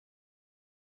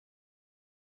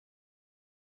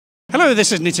Hello,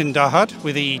 this is Nitin Dahad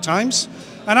with the Times,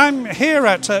 and I'm here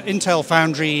at Intel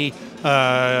Foundry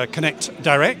Connect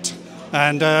Direct,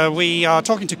 and we are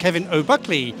talking to Kevin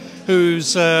O'Buckley,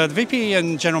 who's the VP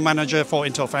and General Manager for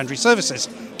Intel Foundry Services.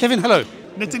 Kevin, hello.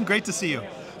 Nitin, great to see you.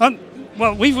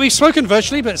 Well, we've spoken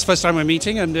virtually, but it's the first time we're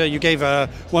meeting, and you gave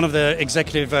one of the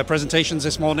executive presentations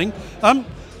this morning.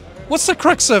 What's the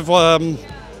crux of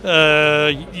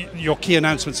your key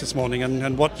announcements this morning,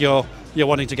 and what you're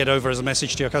wanting to get over as a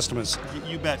message to your customers?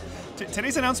 You bet.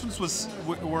 Today's announcements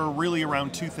were really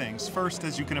around two things. First,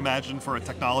 as you can imagine, for a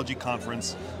technology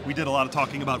conference, we did a lot of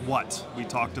talking about what. We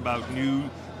talked about new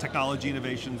technology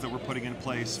innovations that we're putting in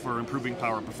place for improving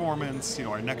power performance,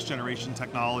 our next generation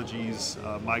technologies,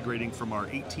 migrating from our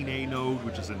 18A node,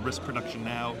 which is in risk production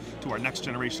now, to our next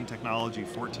generation technology,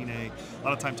 14A. A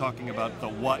lot of time talking about the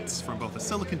what's from both the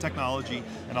silicon technology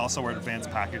and also our advanced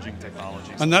packaging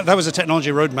technologies. And that was a technology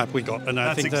roadmap we got. And I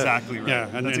That's think exactly right. Yeah,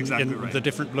 and that's exactly right. The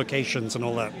different locations and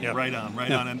all that. Yeah. Right on.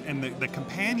 And the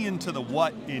companion to the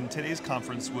what in today's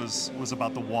conference was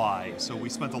about the why. So we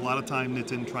spent a lot of time,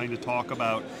 Nitin, trying to talk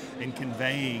about and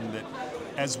conveying that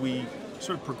as we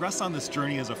sort of progress on this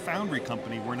journey as a foundry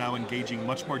company, we're now engaging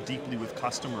much more deeply with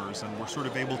customers, and we're sort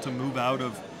of able to move out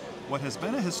of what has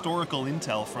been a historical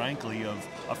Intel, frankly, of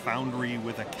a foundry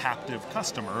with a captive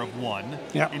customer of one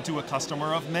into a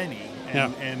customer of many.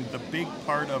 And the big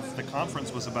part of the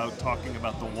conference was about talking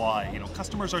about the why.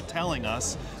 Customers are telling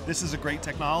us this is a great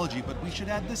technology, but we should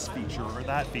add this feature or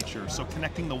that feature. So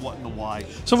connecting the what and the why.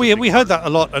 So we heard that a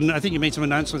lot, and I think you made some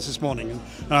announcements this morning, and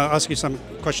I'll ask you some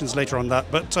questions later on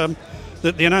that. But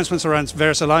the announcements around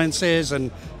various alliances and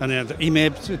the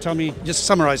EMIB, tell me, just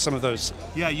summarize some of those.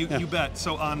 Yeah, you bet.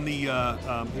 So on the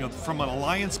from an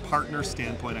alliance partner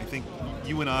standpoint, I think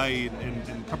you and I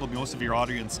and probably most of your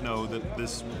audience know that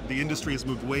the industry has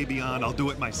moved way beyond I'll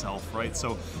do it myself, right?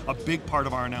 So a big part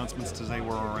of our announcements today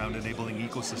were around enabling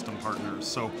ecosystem partners.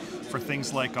 So for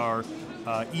things like our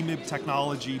EMIB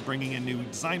technology, bringing in new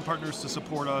design partners to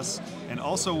support us, and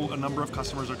also a number of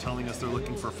customers are telling us they're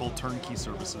looking for full turnkey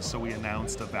services. So we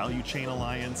announced a value chain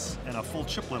alliance and a full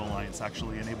chiplet alliance,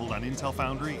 actually enabled on Intel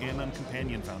Foundry and on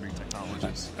companion foundry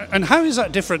technologies. And how is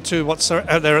that different to what's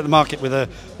out there at the market with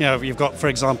you've got, for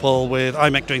example, with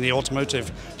IMEC doing the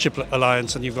automotive chiplet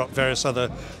alliance, and you've got various other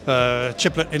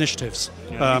chiplet initiatives.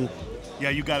 Yeah,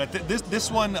 you got it.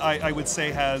 This one, I would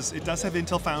say, does have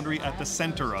Intel Foundry at the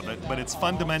center of it, but it's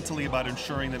fundamentally about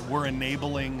ensuring that we're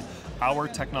enabling our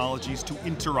technologies to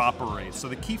interoperate. So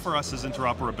the key for us is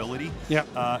interoperability,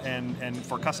 and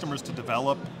for customers to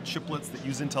develop chiplets that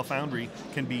use Intel Foundry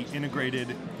can be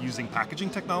integrated using packaging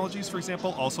technologies, for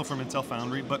example, also from Intel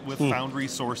Foundry, but with foundry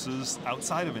sources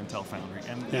outside of Intel Foundry.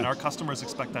 And our customers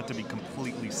expect that to be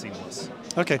completely seamless.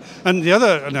 Okay, and the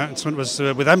other announcement was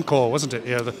with MCore, wasn't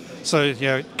it?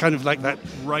 Kind of like that,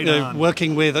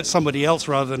 working with somebody else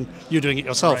rather than you doing it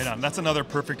yourself. Right on. That's another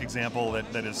perfect example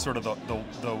that is sort of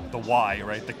the why,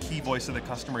 right? The key voice of the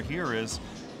customer here is,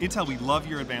 Intel, we love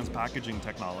your advanced packaging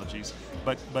technologies,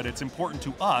 but it's important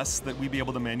to us that we be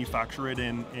able to manufacture it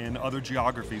in other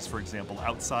geographies, for example,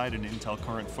 outside an Intel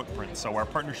current footprint. So our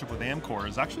partnership with Amkor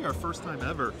is actually our first time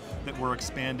ever that we're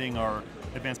expanding our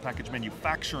advanced package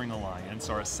manufacturing alliance,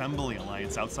 our assembly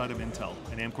alliance outside of Intel,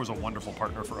 and Amkor's a wonderful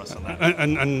partner for us on that.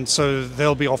 And so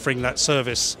they'll be offering that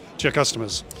service to your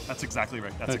customers. That's exactly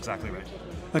right. That's exactly right.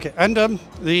 Okay, and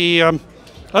the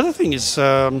other thing is,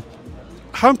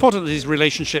 how important are these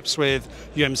relationships with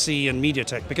UMC and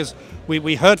MediaTek? Because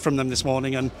we heard from them this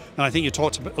morning, and I think you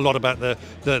talked a lot about the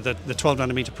 12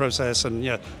 nanometer process and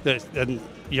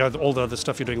all the other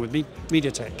stuff you're doing with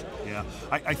MediaTek. Yeah,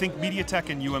 I think MediaTek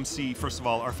and UMC, first of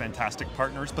all, are fantastic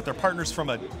partners, but they're partners from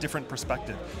a different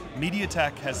perspective.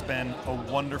 MediaTek has been a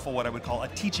wonderful, what I would call a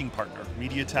teaching partner.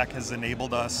 MediaTek has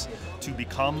enabled us to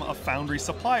become a foundry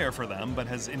supplier for them, but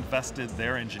has invested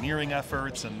their engineering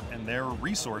efforts and their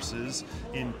resources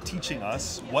in teaching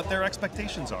us what their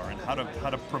expectations are and how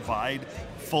to provide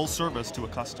full service to a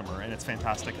customer. And it's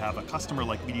fantastic to have a customer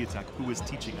like MediaTek who is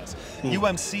teaching us.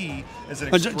 UMC is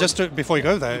an before you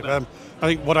go there, I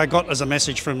think what I got as a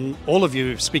message from all of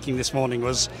you speaking this morning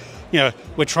was,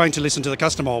 we're trying to listen to the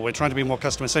customer, we're trying to be more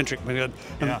customer-centric,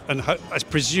 and I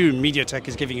presume MediaTek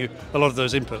is giving you a lot of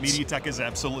those inputs. MediaTek is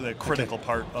absolutely a critical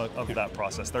part of that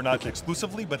process. They're not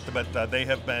exclusively, but they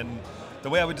have been, the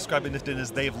way I would describe it is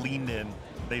they've leaned in.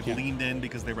 They've leaned in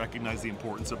because they recognize the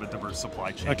importance of a diverse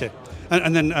supply chain. Okay,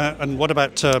 and then what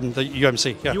about the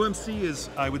UMC? Yeah. UMC is,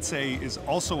 I would say, is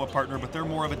also a partner, but they're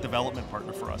more of a development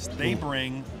partner for us. They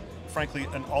bring frankly,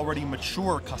 an already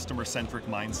mature customer-centric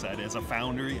mindset as a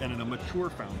foundry and in a mature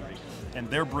foundry. And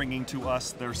they're bringing to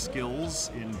us their skills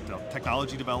in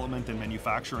technology development and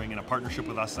manufacturing in a partnership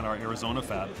with us in our Arizona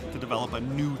fab to develop a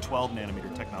new 12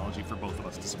 nanometer technology for both of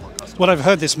us to support customers. What I've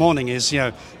heard this morning is,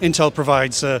 Intel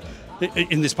provides,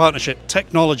 in this partnership,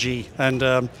 technology, and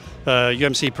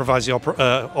UMC provides the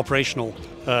operational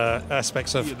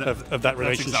aspects of that relationship.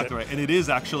 That's exactly right. And it is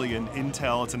actually an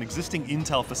Intel, it's an existing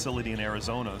Intel facility in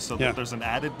Arizona, so that there's an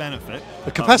added benefit.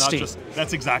 The capacity.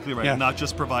 That's exactly right. Yeah. Not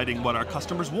just providing what our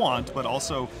customers want, but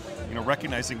also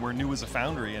recognizing we're new as a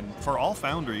foundry. And for all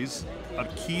foundries, a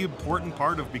key important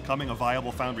part of becoming a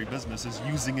viable foundry business is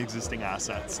using existing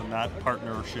assets. And that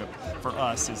partnership for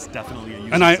us is definitely a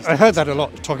use. And I heard that a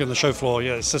lot talking on the show floor.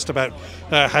 Yeah, it's just about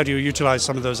how do you utilize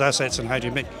some of those assets and how do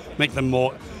you make them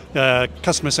more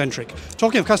customer-centric.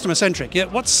 Talking of customer-centric,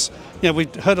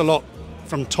 we've heard a lot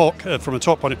from a talk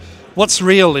point of view. What's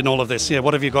real in all of this?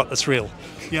 What have you got that's real?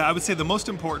 Yeah, I would say the most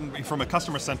important, from a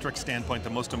customer-centric standpoint, the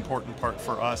most important part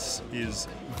for us is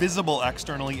visible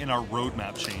externally in our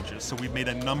roadmap changes. So we've made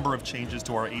a number of changes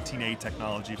to our 18A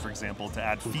technology, for example, to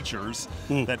add features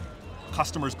that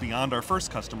customers beyond our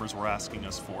first customers were asking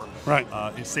us for. Right.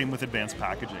 Same with advanced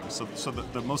packaging. So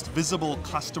the most visible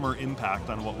customer impact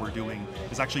on what we're doing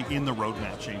is actually in the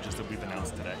roadmap changes that we've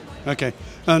announced today. Okay.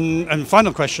 And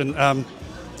final question.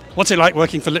 What's it like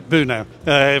working for Lip-Bu now?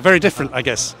 Very different, I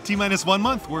guess. T-minus 1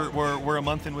 month. We're a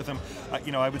month in with him.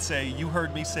 I would say you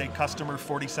heard me say customer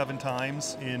 47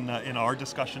 times in our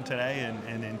discussion today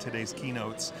and in today's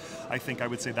keynotes. I think I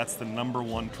would say that's the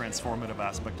 #1 transformative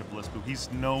aspect of Lip-Bu.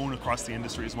 He's known across the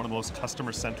industry as one of the most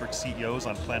customer-centric CEOs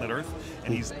on planet Earth,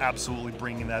 and he's absolutely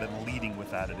bringing that and leading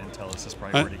with that at Intel as his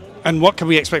priority. And what can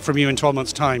we expect from you in 12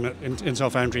 months' time at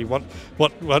Intel Foundry?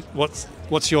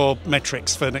 What's your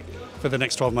metrics for the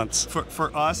next 12 months?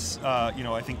 For us,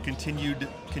 I think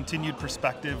continued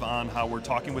perspective on how we're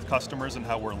talking with customers and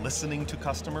how we're listening to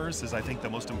customers is, I think, the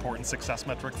most important success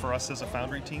metric for us as a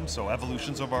foundry team. So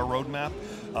evolutions of our roadmap.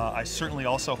 I certainly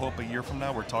also hope a year from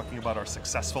now we're talking about our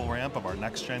successful ramp of our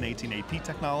next-gen 18AP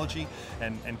technology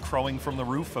and crowing from the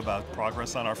roof about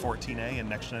progress on our 14A and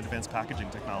next-gen advanced packaging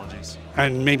technologies.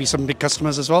 And maybe some big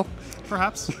customers as well?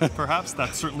 Perhaps.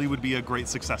 That certainly would be a great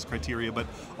success criteria. But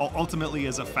ultimately,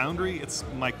 as a foundry, it's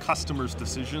my customer's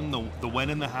decision. The when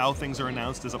and the how things are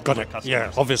announced is up to my customers.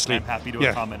 Yeah, obviously. I'm happy to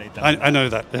accommodate them. I know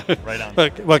that. Right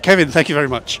on. Well, Kevin, thank you very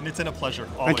much. It's been a pleasure,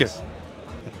 always. Thank you.